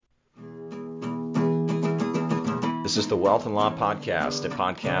This is the Wealth and Law Podcast, a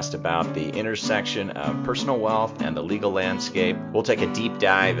podcast about the intersection of personal wealth and the legal landscape. We'll take a deep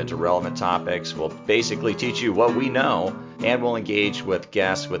dive into relevant topics. We'll basically teach you what we know, and we'll engage with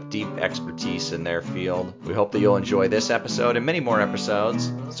guests with deep expertise in their field. We hope that you'll enjoy this episode and many more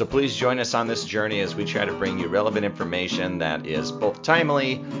episodes. So please join us on this journey as we try to bring you relevant information that is both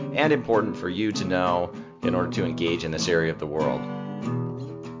timely and important for you to know in order to engage in this area of the world.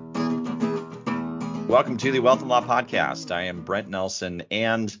 Welcome to the Wealth and Law Podcast. I am Brent Nelson,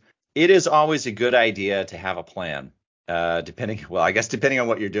 and it is always a good idea to have a plan. Depending on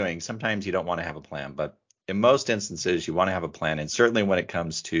what you're doing. Sometimes you don't want to have a plan, but in most instances, you want to have a plan. And certainly when it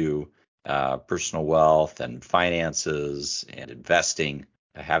comes to personal wealth and finances and investing,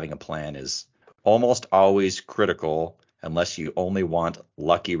 having a plan is almost always critical unless you only want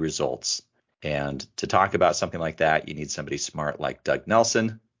lucky results. And to talk about something like that, you need somebody smart like Doug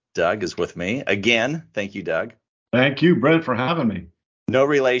Nelson. Doug is with me again. Thank you, Doug. Thank you, Brent, for having me. No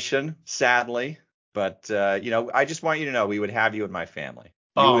relation, sadly, but I just want you to know we would have you in my family.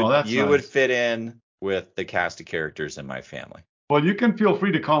 You would fit in with the cast of characters in my family. Well, you can feel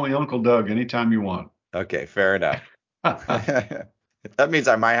free to call me Uncle Doug anytime you want. Okay, fair enough. That means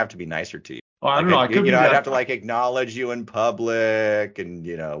I might have to be nicer to you. Oh, I don't know. I'd have to acknowledge you in public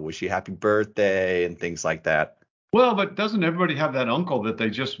and wish you happy birthday and things like that. Well, but doesn't everybody have that uncle that they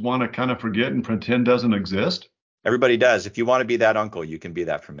just want to kind of forget and pretend doesn't exist? Everybody does. If you want to be that uncle, you can be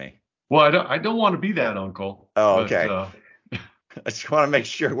that for me. Well, I don't want to be that uncle. Oh, okay. I just want to make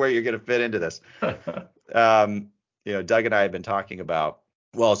sure where you're going to fit into this. Doug and I have been talking about.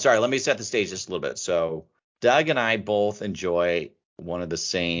 Well, sorry, let me set the stage just a little bit. So, Doug and I both enjoy one of the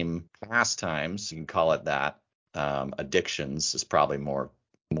same pastimes. You can call it that. Addictions is probably more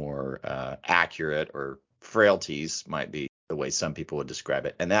accurate, or frailties might be the way some people would describe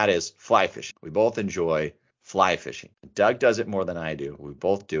it, and that is fly fishing. We both enjoy fly fishing. Doug does it more than I do. We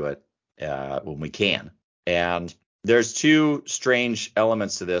both do it when we can. And there's two strange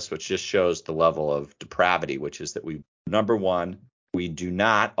elements to this, which just shows the level of depravity, which is that number one, we do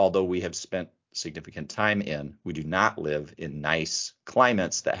not, although we have spent significant time we do not live in nice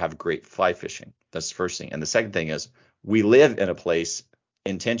climates that have great fly fishing. That's the first thing. And the second thing is we live in a place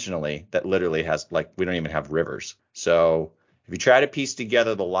intentionally that literally has, we don't even have rivers. So if you try to piece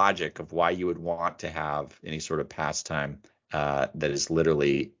together the logic of why you would want to have any sort of pastime that is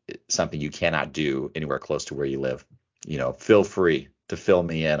literally something you cannot do anywhere close to where you live, feel free to fill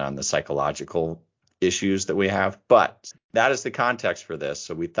me in on the psychological issues that we have. But that is the context for this.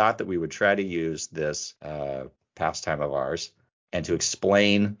 So we thought that we would try to use this pastime of ours and to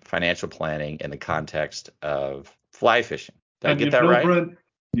explain financial planning in the context of fly fishing. Did I get that right? Brent,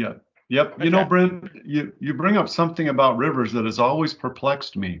 yeah. Yep. Okay. Brent, you bring up something about rivers that has always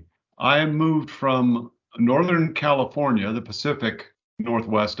perplexed me. I moved from Northern California, the Pacific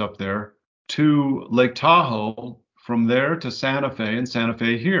Northwest up there, to Lake Tahoe, from there to Santa Fe, and Santa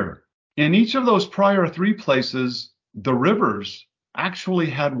Fe here. In each of those prior three places, the rivers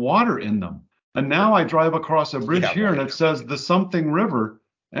actually had water in them. And now I drive across a bridge and it says the something river,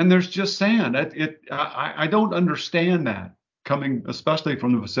 and there's just sand. I don't understand that, coming especially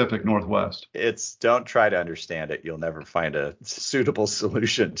from the Pacific Northwest. Don't try to understand it. You'll never find a suitable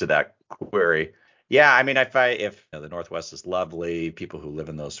solution to that query. Yeah, I mean, if the Northwest is lovely, people who live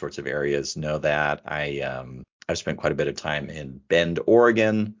in those sorts of areas know that. I've spent quite a bit of time in Bend,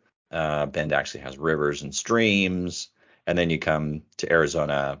 Oregon. Bend actually has rivers and streams, and then you come to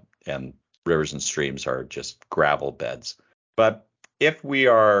Arizona and rivers and streams are just gravel beds. But if we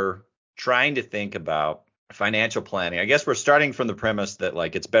are trying to think about financial planning, I guess we're starting from the premise that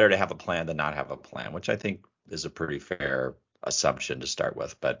it's better to have a plan than not have a plan, which I think is a pretty fair assumption to start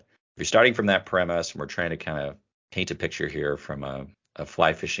with. But if you're starting from that premise and we're trying to kind of paint a picture here from a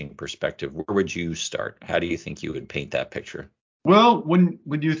fly fishing perspective, where would you start? How do you think you would paint that picture? Well, when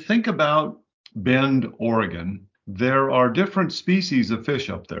you think about Bend, Oregon, there are different species of fish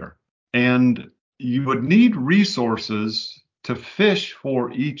up there, and you would need resources to fish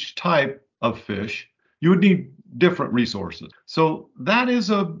for each type of fish. You would need different resources. So that is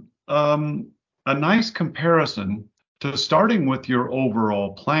a nice comparison to starting with your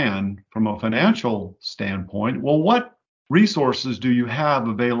overall plan from a financial standpoint. Well, what resources do you have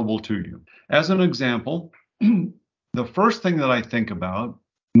available to you? As an example, the first thing that I think about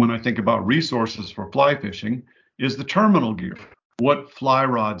when I think about resources for fly fishing is the terminal gear. What fly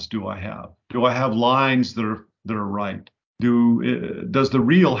rods do I have? Do I have lines that are right? Does the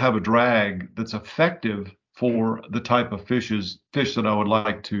reel have a drag that's effective for the type of fish that I would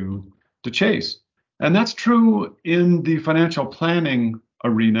like to chase? And that's true in the financial planning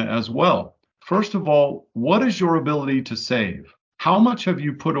arena as well. first of all, what is your ability to save? How much have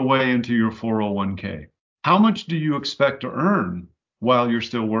you put away into your 401k? How much do you expect to earn while you're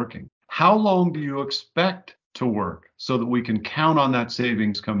still working? How long do you expect to work so that we can count on that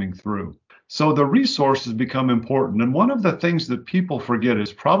savings coming through? So the resources become important. And one of the things that people forget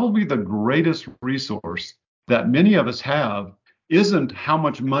is probably the greatest resource that many of us have isn't how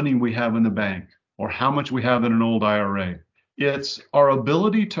much money we have in the bank or how much we have in an old IRA. It's our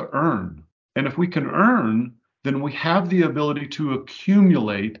ability to earn. And if we can earn, then we have the ability to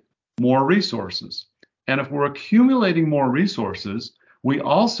accumulate more resources. And if we're accumulating more resources, we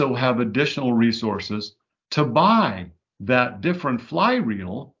also have additional resources to buy that different fly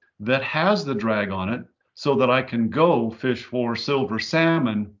reel that has the drag on it so that I can go fish for silver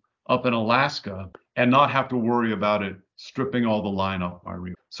salmon up in Alaska and not have to worry about it stripping all the line off my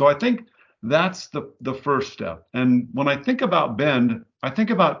reel. So I think that's the first step. And when I think about Bend, I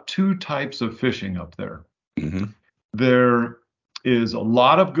think about two types of fishing up there. Mm-hmm. There is a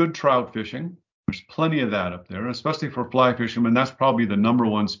lot of good trout fishing. There's plenty of that up there, especially for fly fishermen. That's probably the number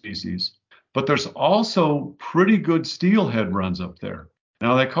one species. But there's also pretty good steelhead runs up there.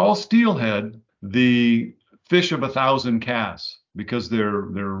 Now they call steelhead the fish of 1,000 casts because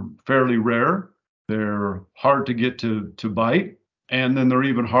they're fairly rare. They're hard to get to bite, and then they're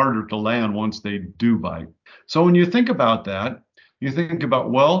even harder to land once they do bite. So when you think about that, you think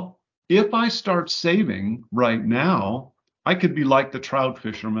about, well, if I start saving right now, I could be like the trout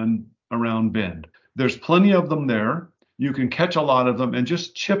fishermen around Bend. There's plenty of them there. You can catch a lot of them and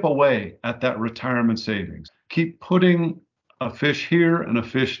just chip away at that retirement savings. Keep putting a fish here and a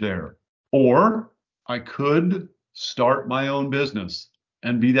fish there. Or I could start my own business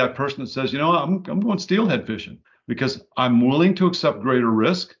and be that person that says, I'm going steelhead fishing because I'm willing to accept greater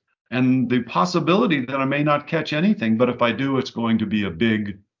risk and the possibility that I may not catch anything, but if I do, it's going to be a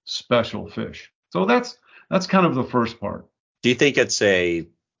big special fish. So that's kind of the first part. Do you think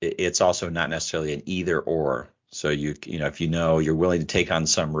it's also not necessarily an either or? So if you're willing to take on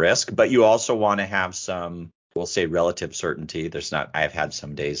some risk, but you also want to have some, we'll say, relative certainty. I've had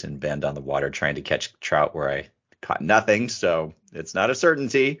some days in Bend on the water trying to catch trout where I caught nothing, so it's not a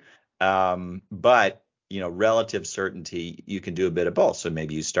certainty. But relative certainty, you can do a bit of both. So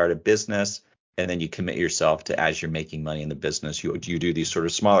maybe you start a business and then you commit yourself to, as you're making money in the business, you do these sort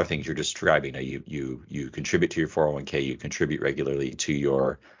of smaller things you're describing. You contribute to your 401k, you contribute regularly to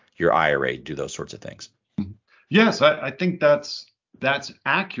your IRA, do those sorts of things. Yes, I think that's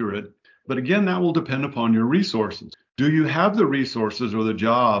accurate. But again, that will depend upon your resources. Do you have the resources or the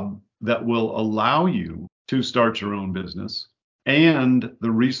job that will allow you to start your own business and the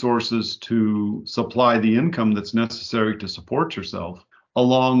resources to supply the income that's necessary to support yourself,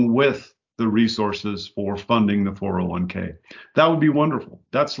 along with the resources for funding the 401k? That would be wonderful.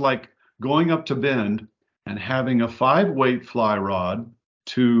 That's like going up to Bend and having a 5-weight fly rod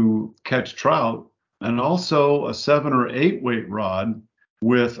to catch trout and also a 7 or 8-weight rod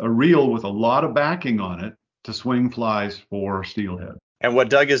with a reel with a lot of backing on it to swing flies for steelhead. And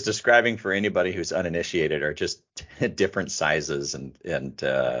what Doug is describing for anybody who's uninitiated are just different sizes and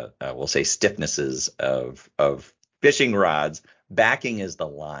we'll say stiffnesses of fishing rods. Backing is the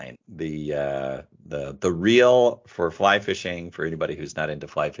line. The reel for fly fishing, for anybody who's not into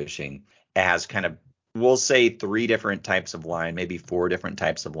fly fishing, has kind of, we'll say, 3 different types of line, maybe 4 different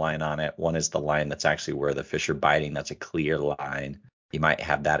types of line on it. One is the line that's actually where the fish are biting. That's a clear line. You might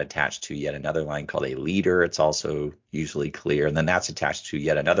have that attached to yet another line called a leader. It's also usually clear. And then that's attached to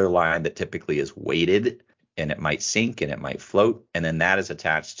yet another line that typically is weighted, and it might sink and it might float. And then that is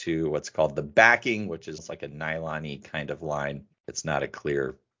attached to what's called the backing, which is like a nylon-y kind of line. It's not a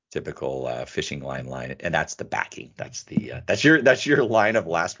clear typical fishing line, and that's the backing. That's your line of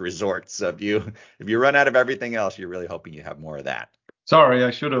last resort. So if you run out of everything else, you're really hoping you have more of that. Sorry,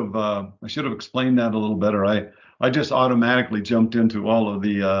 I should have explained that a little better. I just automatically jumped into all of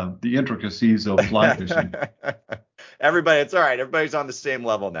the intricacies of fly fishing. Everybody, it's all right. Everybody's on the same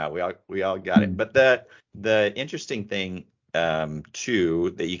level now. We all got it. But the interesting thing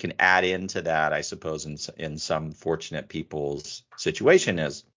too that you can add into that, I suppose, in some fortunate people's situation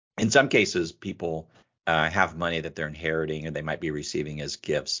is, in some cases, people have money that they're inheriting and they might be receiving as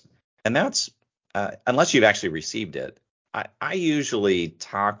gifts, and that's unless you've actually received it. I usually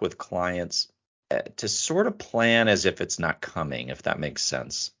talk with clients to sort of plan as if it's not coming, if that makes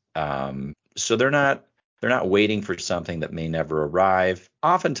sense. So they're not waiting for something that may never arrive.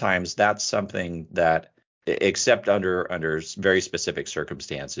 Oftentimes that's something that, except under very specific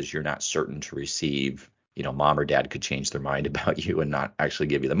circumstances, you're not certain to receive. Mom or dad could change their mind about you and not actually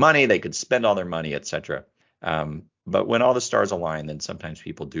give you the money. They could spend all their money, etc. But when all the stars align, then sometimes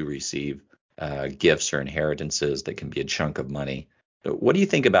people do receive gifts or inheritances that can be a chunk of money. What do you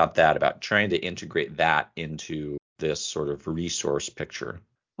think about that, about trying to integrate that into this sort of resource picture?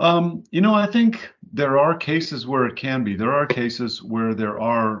 I think there are cases where it can be. There are cases where there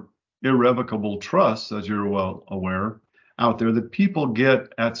are irrevocable trusts, as you're well aware, out there that people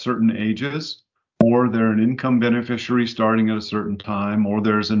get at certain ages, or they're an income beneficiary starting at a certain time, or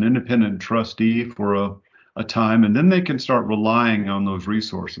there's an independent trustee for a time, and then they can start relying on those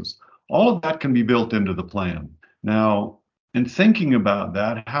resources. All of that can be built into the plan. Now, in thinking about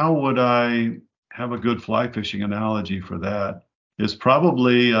that, how would I have a good fly fishing analogy for that? Is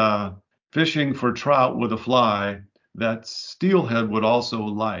probably fishing for trout with a fly that steelhead would also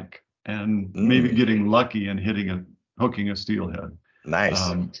like, and maybe getting lucky and hooking a steelhead. Nice.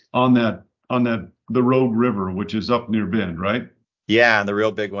 On that the Rogue River, which is up near Bend, right? Yeah, and the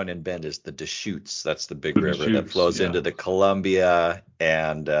real big one in Bend is the Deschutes. That's the big The river that Deschutes, flows yeah. into the Columbia,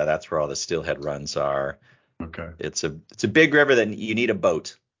 and that's where all the steelhead runs are. Okay. It's a big river that you need a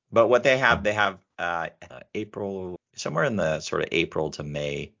boat. But what they have April, somewhere in the sort of April to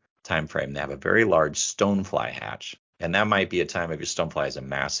May timeframe, they have a very large stonefly hatch. And that might be a time if your stonefly is a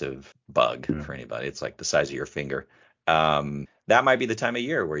massive bug for anybody. It's like the size of your finger. That might be the time of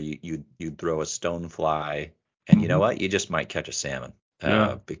year where you'd throw a stonefly, and you know what? You just might catch a salmon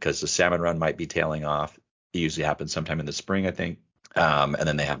because the salmon run might be tailing off. It usually happens sometime in the spring, I think. And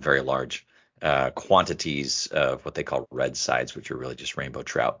then they have very large quantities of what they call red sides, which are really just rainbow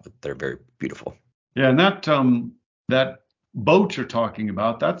trout, but they're very beautiful. Yeah, and that boat you're talking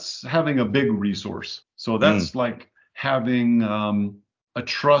about, that's having a big resource. So that's like having a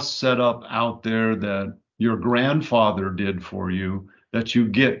trust set up out there that your grandfather did for you that you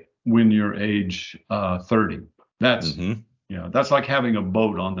get when you're age 30. That's that's like having a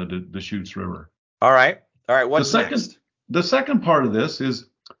boat on the Deschutes River. All right. What's next? The second part of this is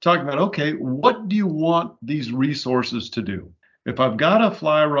talking about, okay, what do you want these resources to do? If I've got a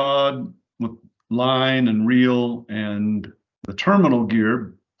fly rod with line and reel and the terminal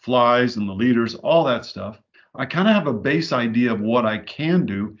gear, flies and the leaders, all that stuff, I kind of have a base idea of what I can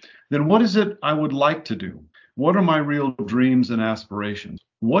do. Then what is it I would like to do? What are my real dreams and aspirations?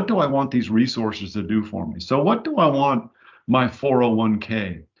 What do I want these resources to do for me? So what do I want my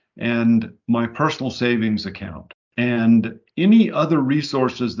 401k and my personal savings account and any other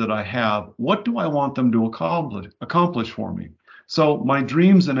resources that I have? What do I want them to accomplish for me? So my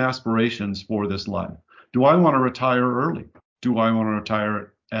dreams and aspirations for this life. Do I want to retire early? Do I want to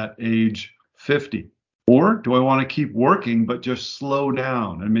retire at age 50? Or do I want to keep working, but just slow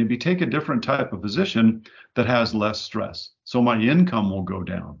down and maybe take a different type of position that has less stress? So my income will go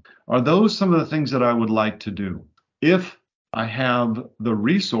down. Are those some of the things that I would like to do? If I have the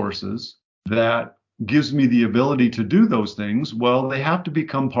resources that gives me the ability to do those things, well, they have to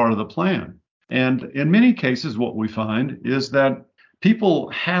become part of the plan. And in many cases, what we find is that people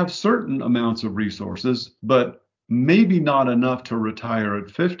have certain amounts of resources, but maybe not enough to retire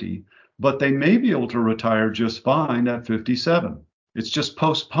at 50, but they may be able to retire just fine at 57. It's just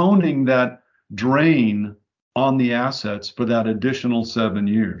postponing that drain on the assets for that additional 7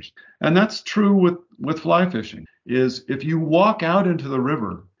 years. And that's true with fly fishing, is if you walk out into the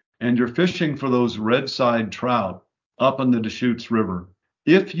river and you're fishing for those red side trout up in the Deschutes River,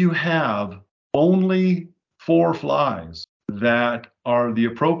 if you have only 4 flies that are the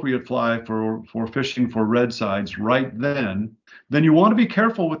appropriate fly for fishing for red sides right then you want to be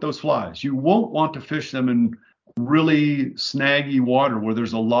careful with those flies. You won't want to fish them in really snaggy water where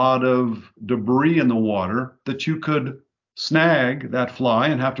there's a lot of debris in the water that you could snag that fly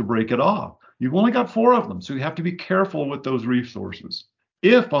and have to break it off. You've only got 4 of them, so you have to be careful with those resources.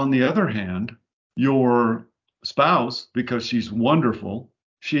 If, on the other hand, your spouse, because she's wonderful,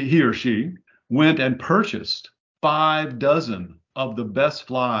 he or she went and purchased 5 dozen of the best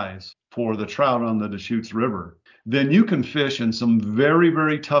flies for the trout on the Deschutes River, then you can fish in some very,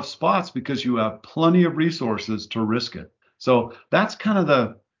 very tough spots because you have plenty of resources to risk it. So that's kind of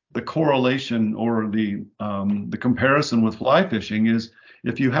the correlation or the comparison with fly fishing is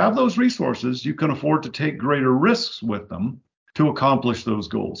if you have those resources, you can afford to take greater risks with them to accomplish those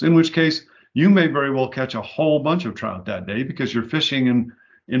goals, in which case you may very well catch a whole bunch of trout that day because you're fishing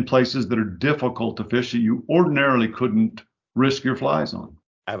in places that are difficult to fish that you ordinarily couldn't risk your flies on.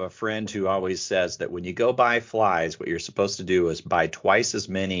 I have a friend who always says that when you go buy flies, what you're supposed to do is buy twice as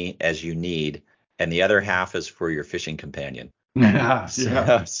many as you need, and the other half is for your fishing companion. Yeah.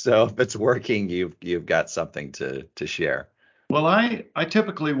 So if it's working, you've got something to share. Well, I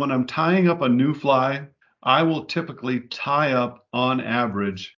typically, when I'm tying up a new fly, I will typically tie up on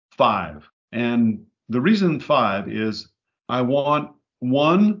average 5. And the reason 5 is I want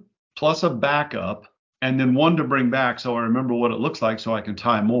 1 plus a backup, and then one to bring back so I remember what it looks like so I can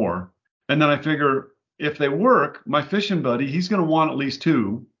tie more. And then I figure if they work, my fishing buddy, he's going to want at least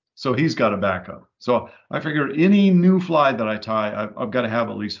two, so he's got a backup. So I figure any new fly that I tie, I've got to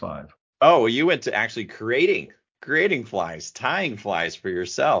have at least five. Oh, well, you went to actually creating flies, tying flies for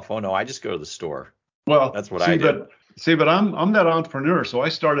yourself. Oh no, I just go to the store. Well, That's what I do. but I'm that entrepreneur, so I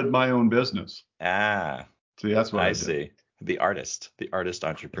started my own business. Ah, See, that's what I I did. see. The artist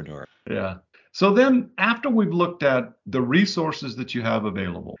entrepreneur. Yeah. So then after we've looked at the resources that you have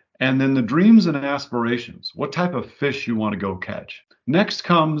available and then the dreams and aspirations, what type of fish you want to go catch. Next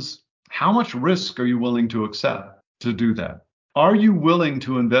comes how much risk are you willing to accept to do that? Are you willing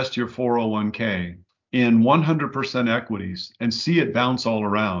to invest your 401k in 100% equities and see it bounce all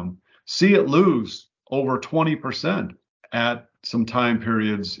around, see it lose over 20% at some time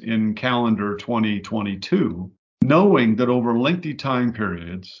periods in calendar 2022, knowing that over lengthy time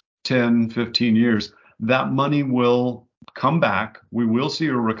periods, 10, 15 years, that money will come back. We will see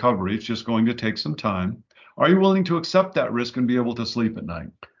a recovery. It's just going to take some time. Are you willing to accept that risk and be able to sleep at night?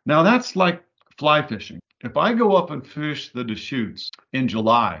 Now, that's like fly fishing. If I go up and fish the Deschutes in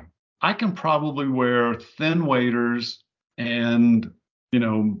July, I can probably wear thin waders and,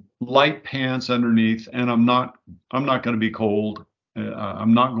 light pants underneath, and I'm not going to be cold.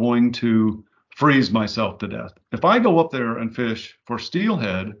 I'm not going to freeze myself to death. If I go up there and fish for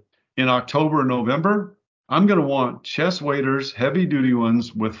steelhead in October, November, I'm going to want chest waders, heavy duty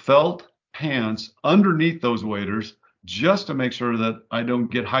ones with felt pants underneath those waders just to make sure that I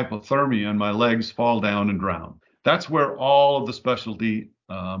don't get hypothermia and my legs fall down and drown. That's where all of the specialty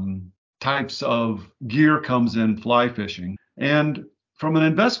types of gear comes in fly fishing. And from an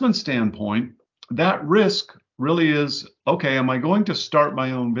investment standpoint, that risk really is, okay, am I going to start my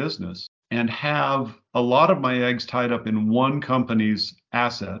own business and have a lot of my eggs tied up in one company's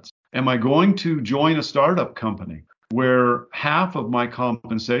assets? Am I going to join a startup company where half of my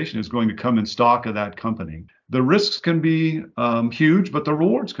compensation is going to come in stock of that company? The risks can be huge, but the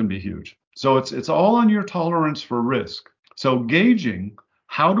rewards can be huge. So it's all on your tolerance for risk. So gauging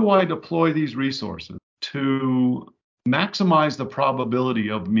how do I deploy these resources to maximize the probability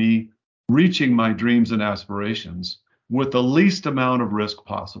of me reaching my dreams and aspirations with the least amount of risk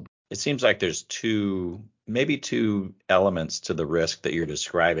possible. It seems like there's maybe two elements to the risk that you're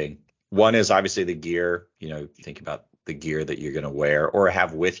describing. One is obviously the gear. Think about the gear that you're going to wear or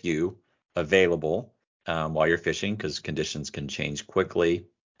have with you available while you're fishing, because conditions can change quickly.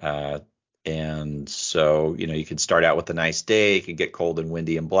 And so, you could start out with a nice day. It could get cold and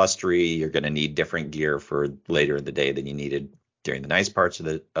windy and blustery. You're going to need different gear for later in the day than you needed during the nice parts of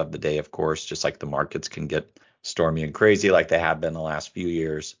the day, of course, just like the markets can get stormy and crazy like they have been the last few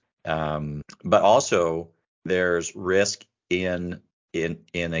years. But also there's risk in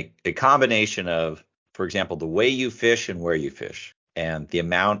a combination of, for example, the way you fish and where you fish, and the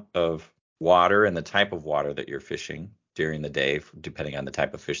amount of water and the type of water that you're fishing during the day, depending on the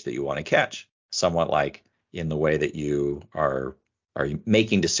type of fish that you want to catch. Somewhat like in the way that you are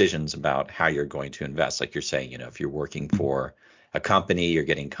making decisions about how you're going to invest. Like you're saying, if you're working for a company, you're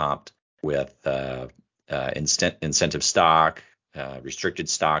getting comped with incentive stock, restricted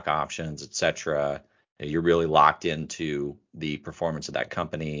stock options, etc. You're really locked into the performance of that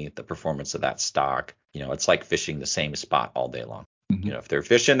company, the performance of that stock. It's like fishing the same spot all day long. Mm-hmm. If they're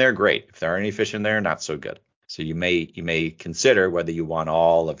fishing there, great. If there aren't any fish in there, not so good. So you may consider whether you want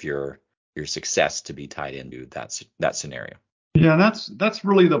all of your success to be tied into that scenario. Yeah, that's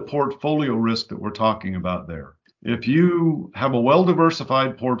really the portfolio risk that we're talking about there. If you have a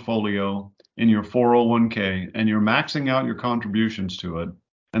well-diversified portfolio in your 401k and you're maxing out your contributions to it,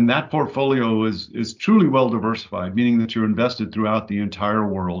 and that portfolio is truly well-diversified, meaning that you're invested throughout the entire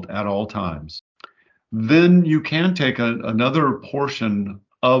world at all times, then you can take another portion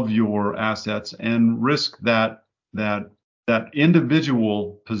of your assets and risk that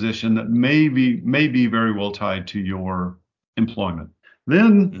individual position that may be very well tied to your employment.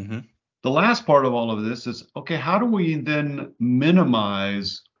 Then the last part of all of this is, okay, how do we then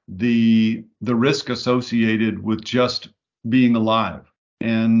minimize the risk associated with just being alive?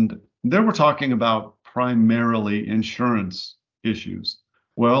 And then we're talking about primarily insurance issues.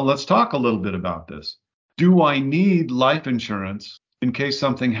 Well, let's talk a little bit about this. Do I need life insurance in case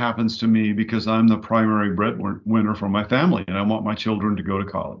something happens to me because I'm the primary breadwinner for my family and I want my children to go to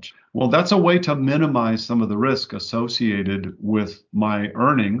college? Well, that's a way to minimize some of the risk associated with my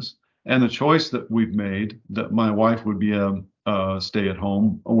earnings and the choice that we've made that my wife would be a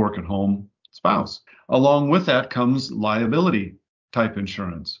stay-at-home, a work-at-home spouse. Along with that comes liability type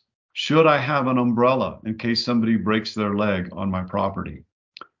insurance. Should I have an umbrella in case somebody breaks their leg on my property?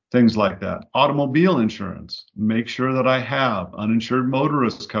 things like that. Automobile insurance, make sure that I have uninsured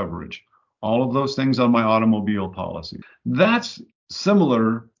motorist coverage, all of those things on my automobile policy. That's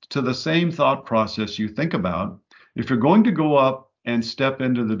similar to the same thought process you think about. If you're going to go up and step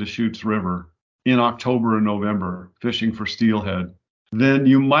into the Deschutes River in October and November fishing for steelhead, then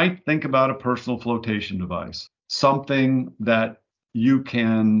you might think about a personal flotation device, something that you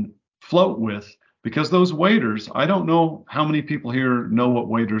can float with, because those waders, I don't know how many people here know what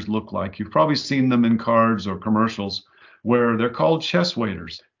waders look like. You've probably seen them in cards or commercials where they're called chest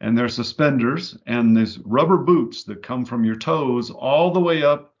waders, and they're suspenders and these rubber boots that come from your toes all the way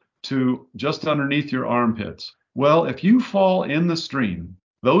up to just underneath your armpits. Well, if you fall in the stream,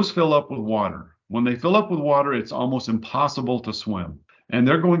 those fill up with water. When they fill up with water, it's almost impossible to swim, and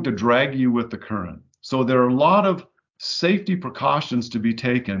they're going to drag you with the current. So there are a lot of safety precautions to be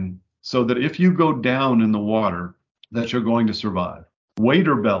taken so that if you go down in the water, that you're going to survive.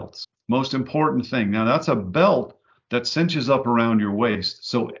 Wader belts, most important thing. Now that's a belt that cinches up around your waist.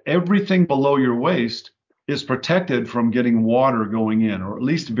 So everything below your waist is protected from getting water going in, or at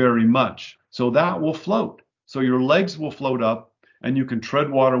least very much. So that will float. So your legs will float up, and you can tread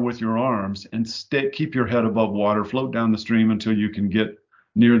water with your arms and keep your head above water, float down the stream until you can get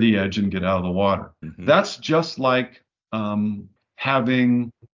near the edge and get out of the water. Mm-hmm. That's just like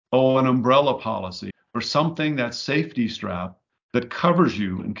having an umbrella policy or something, that safety strap that covers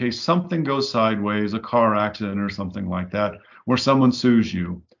you in case something goes sideways, a car accident or something like that, where someone sues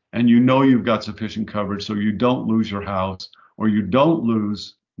you, and you know you've got sufficient coverage so you don't lose your house or you don't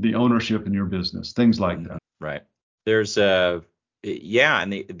lose the ownership in your business, things like that. Right. There's and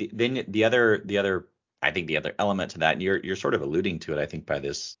then the other I think the other element to that, and you're sort of alluding to it, I think, by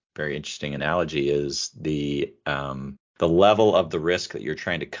this very interesting analogy, is the level of the risk that you're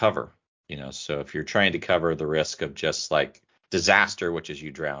trying to cover. So if you're trying to cover the risk of just like disaster, which is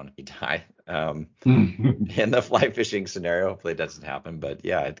you drown, you die, in the fly fishing scenario, hopefully it doesn't happen, but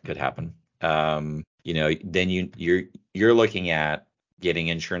yeah, it could happen. Then you're looking at getting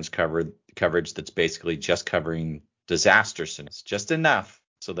insurance coverage that's basically just covering disaster scenarios, just enough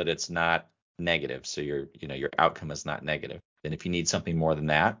so that it's not negative. So your outcome is not negative. And if you need something more than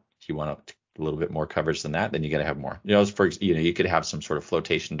that, if you want a little bit more coverage than that, then you got to have more. You could have some sort of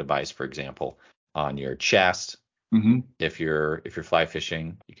flotation device, for example, on your chest. Mm-hmm. If you're fly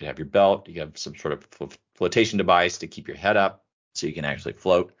fishing, you could have your belt. You have some sort of flotation device to keep your head up so you can actually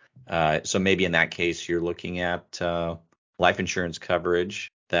float. So maybe in that case, you're looking at life insurance coverage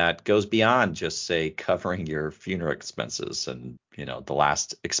that goes beyond just, say, covering your funeral expenses and the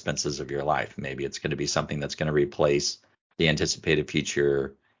last expenses of your life. Maybe it's going to be something that's going to replace the anticipated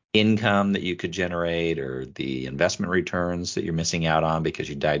future income that you could generate, or the investment returns that you're missing out on because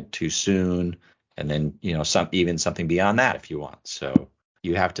you died too soon. And then, something beyond that if you want. So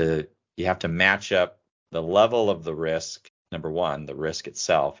you have to match up the level of the risk, number one, the risk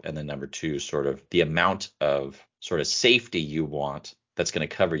itself, and then number two, sort of the amount of sort of safety you want that's going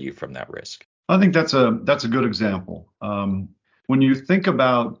to cover you from that risk. I think that's a good example. When you think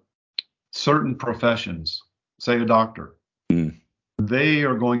about certain professions, say a doctor, they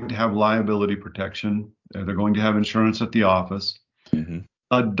are going to have liability protection. They're going to have insurance at the office. Mm-hmm.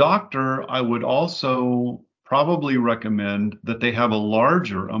 A doctor, I would also probably recommend that they have a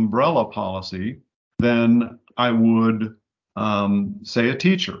larger umbrella policy than I would, say, a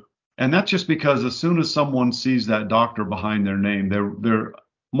teacher. And that's just because as soon as someone sees that doctor behind their name, they're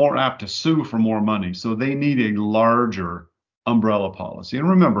more apt to sue for more money. So they need a larger umbrella policy. And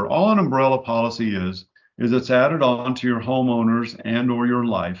remember, all an umbrella policy is it's added on to your homeowners and or your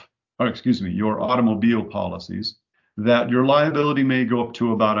your automobile policies, that your liability may go up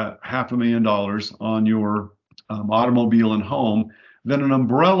to about $500,000 on your automobile and home. Then an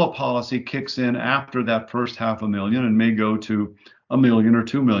umbrella policy kicks in after that first $500,000 and may go to $1 million or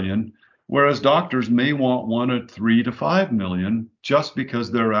 $2 million, whereas doctors may want $1 or $3 to $5 million just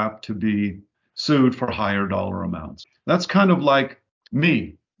because they're apt to be sued for higher dollar amounts. That's kind of like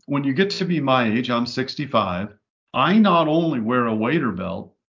me. When you get to be my age, I'm 65. I not only wear a wader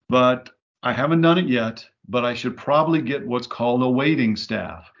belt, but I haven't done it yet, but I should probably get what's called a wading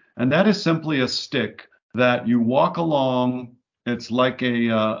staff. And that is simply a stick that you walk along. It's like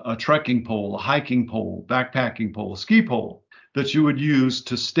a trekking pole, a hiking pole, backpacking pole, ski pole that you would use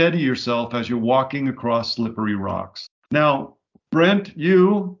to steady yourself as you're walking across slippery rocks. Now, Brent,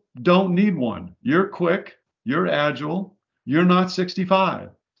 you don't need one. You're quick, you're agile, you're not 65.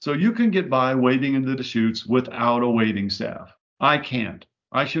 So you can get by wading into the Deschutes without a wading staff. I can't.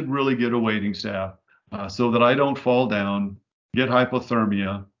 I should really get a wading staff so that I don't fall down, get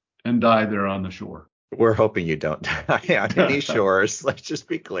hypothermia, and die there on the shore. We're hoping you don't die on any shores. Let's just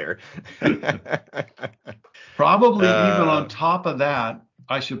be clear. Probably even uh, on top of that,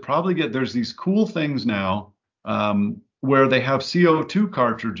 I should probably get, there's these cool things now where they have CO2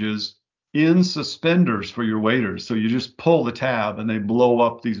 cartridges in suspenders for your waders. So you just pull the tab and they blow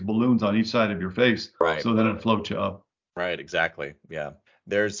up these balloons on each side of your face. right. So then it floats you up. Right. Exactly. Yeah.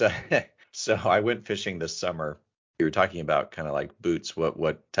 There's so I went fishing this summer. You were talking about kind of like boots.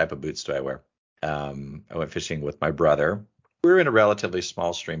 What type of boots do I wear? I went fishing with my brother. We were in a relatively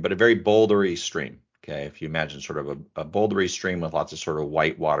small stream, but a very bouldery stream. Okay, if you imagine sort of a bouldery stream with lots of sort of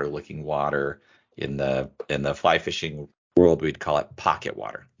white water looking water in the fly fishing world, we'd call it pocket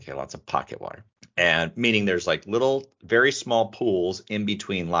water. Okay, lots of pocket water. And meaning there's like little, very small pools in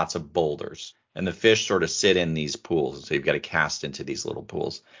between lots of boulders. And the fish sort of sit in these pools. So you've got to cast into these little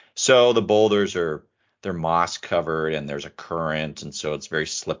pools. So the boulders they're moss covered and there's a current, and so it's very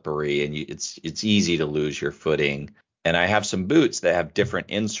slippery and it's easy to lose your footing. And I have some boots that have different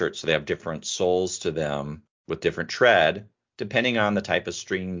inserts, so they have different soles to them with different tread depending on the type of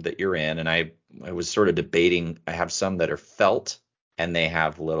stream that you're in. And I was sort of debating. I have some that are felt and they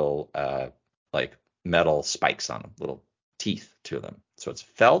have little like metal spikes on them, little teeth to them. So it's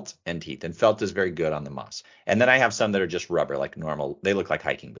felt and teeth, and felt is very good on the moss. And then I have some that are just rubber, like normal. They look like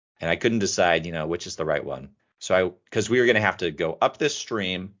hiking boots. And I couldn't decide, which is the right one. So because we were going to have to go up this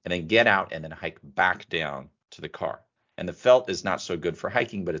stream and then get out and then hike back down to the car. And the felt is not so good for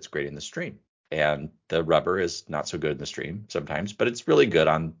hiking, but it's great in the stream. And the rubber is not so good in the stream sometimes, but it's really good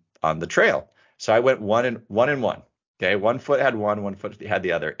on the trail. So I went one. Okay, one foot had one foot had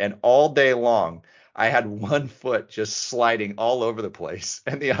the other, and all day long I had one foot just sliding all over the place,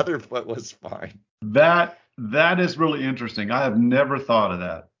 and the other foot was fine. That is really interesting. I have never thought of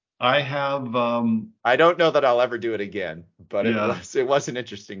that. I have I don't know that I'll ever do it again, but it yeah, was it was an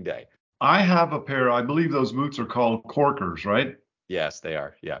interesting day. I have a pair, I believe those boots are called corkers, right? Yes, they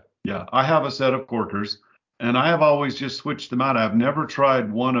are. Yeah. Yeah, I have a set of corkers and I have always just switched them out. I've never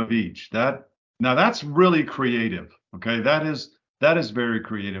tried one of each. Now that's really creative. Okay, that is very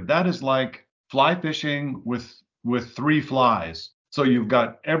creative. That is like fly fishing with three flies. So you've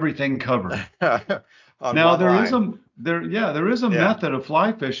got everything covered. On Now one line. there is a Yeah. method of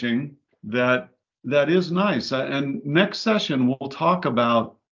fly fishing that is nice. And next session we'll talk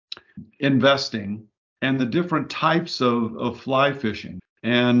about investing and the different types of fly fishing.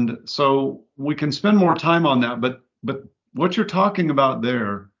 And so we can spend more time on that. But what you're talking about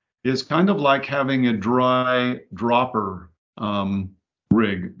there is kind of like having a dry dropper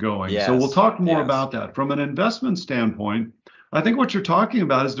rig going. So we'll Yes. talk more Yes. about that. From an investment standpoint, I think what you're talking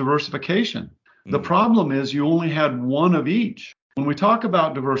about is diversification. The Hmm. problem is you only had one of each. When we talk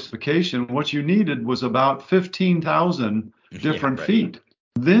about diversification, what you needed was about 15,000 Yeah, different right. feet.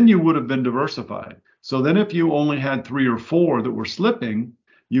 Then you would have been diversified. So then if you only had three or four that were slipping,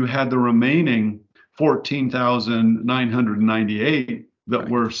 you had the remaining 14,998 that Right.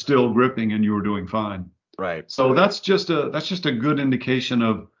 were still gripping and you were doing fine. Right. So that's just a good indication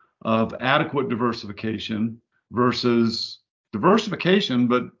of adequate diversification versus diversification,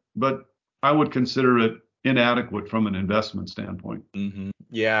 but I would consider it inadequate from an investment standpoint.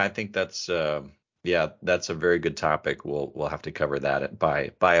 Yeah, I think that's a very good topic. We'll have to cover that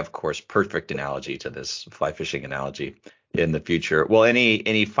by of course perfect analogy to this fly fishing analogy in the future. Well,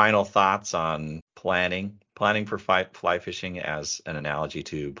 any final thoughts on planning for fly fishing as an analogy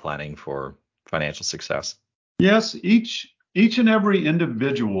to planning for financial success? Yes, each and every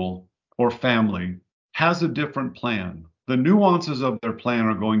individual or family has a different plan. The nuances of their plan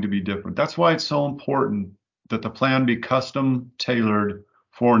are going to be different. That's why it's so important that the plan be custom tailored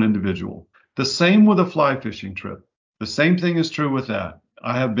for an individual. The same with a fly fishing trip. The same thing is true with that.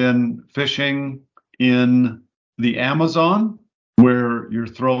 I have been fishing in the Amazon where you're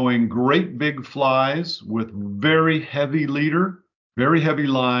throwing great big flies with very heavy leader, very heavy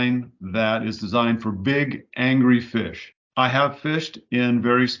line that is designed for big, angry fish. I have fished in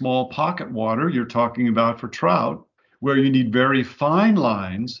very small pocket water, you're talking about for trout, where you need very fine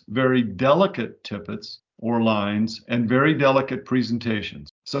lines, very delicate tippets or lines, and very delicate presentations.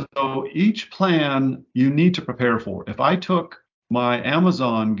 So each plan you need to prepare for. If I took my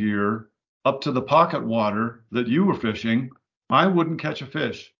Amazon gear up to the pocket water that you were fishing, I wouldn't catch a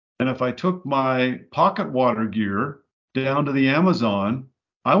fish. And if I took my pocket water gear down to the Amazon,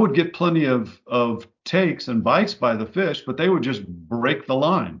 I would get plenty of takes and bites by the fish, but they would just break the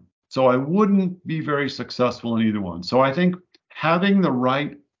line. So I wouldn't be very successful in either one. So I think having the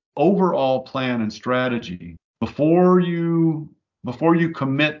right overall plan and strategy before you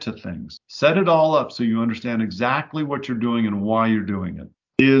commit to things, set it all up so you understand exactly what you're doing and why you're doing it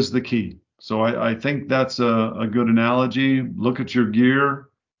is the key. So I think that's a good analogy. Look at your gear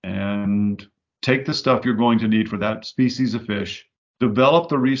and take the stuff you're going to need for that species of fish. Develop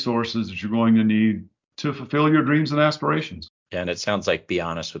the resources that you're going to need to fulfill your dreams and aspirations. And it sounds like be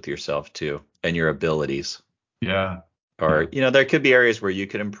honest with yourself too and your abilities. Yeah. Or, Yeah. there could be areas where you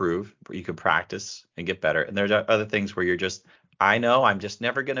could improve, where you could practice and get better. And there's other things where you're just, I know I'm just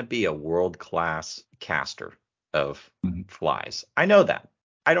never going to be a world-class caster of Mhm. flies. I know that.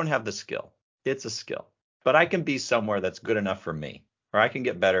 I don't have the skill. It's a skill. But I can be somewhere that's good enough for me, or I can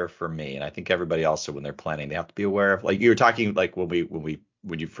get better for me. And I think everybody also, when they're planning, they have to be aware of, like you were talking, like when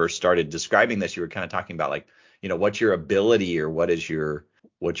you first started describing this, you were kind of talking about like, what's your ability or what's your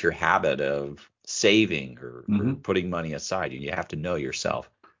habit of saving or Mhm. putting money aside. You have to know yourself.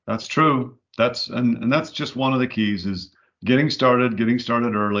 That's true. And that's just one of the keys is getting started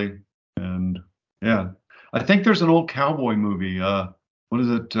early. And yeah, I think there's an old cowboy movie. What is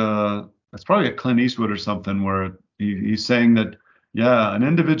it? It's probably a Clint Eastwood or something where he's saying that, yeah, an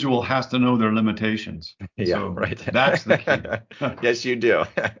individual has to know their limitations. Yeah, So right. that's the key. Yes, you do.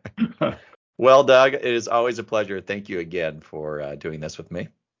 Well, Doug, it is always a pleasure. Thank you again for doing this with me.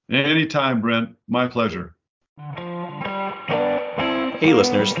 Anytime, Brent. My pleasure. Hey,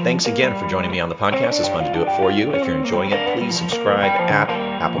 listeners, thanks again for joining me on the podcast. It's fun to do it for you. If you're enjoying it, please subscribe at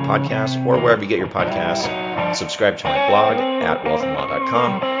Apple Podcasts or wherever you get your podcasts. Subscribe to my blog at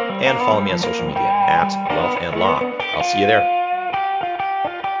wealthandlaw.com and follow me on social media at Wealth and Law. I'll see you there.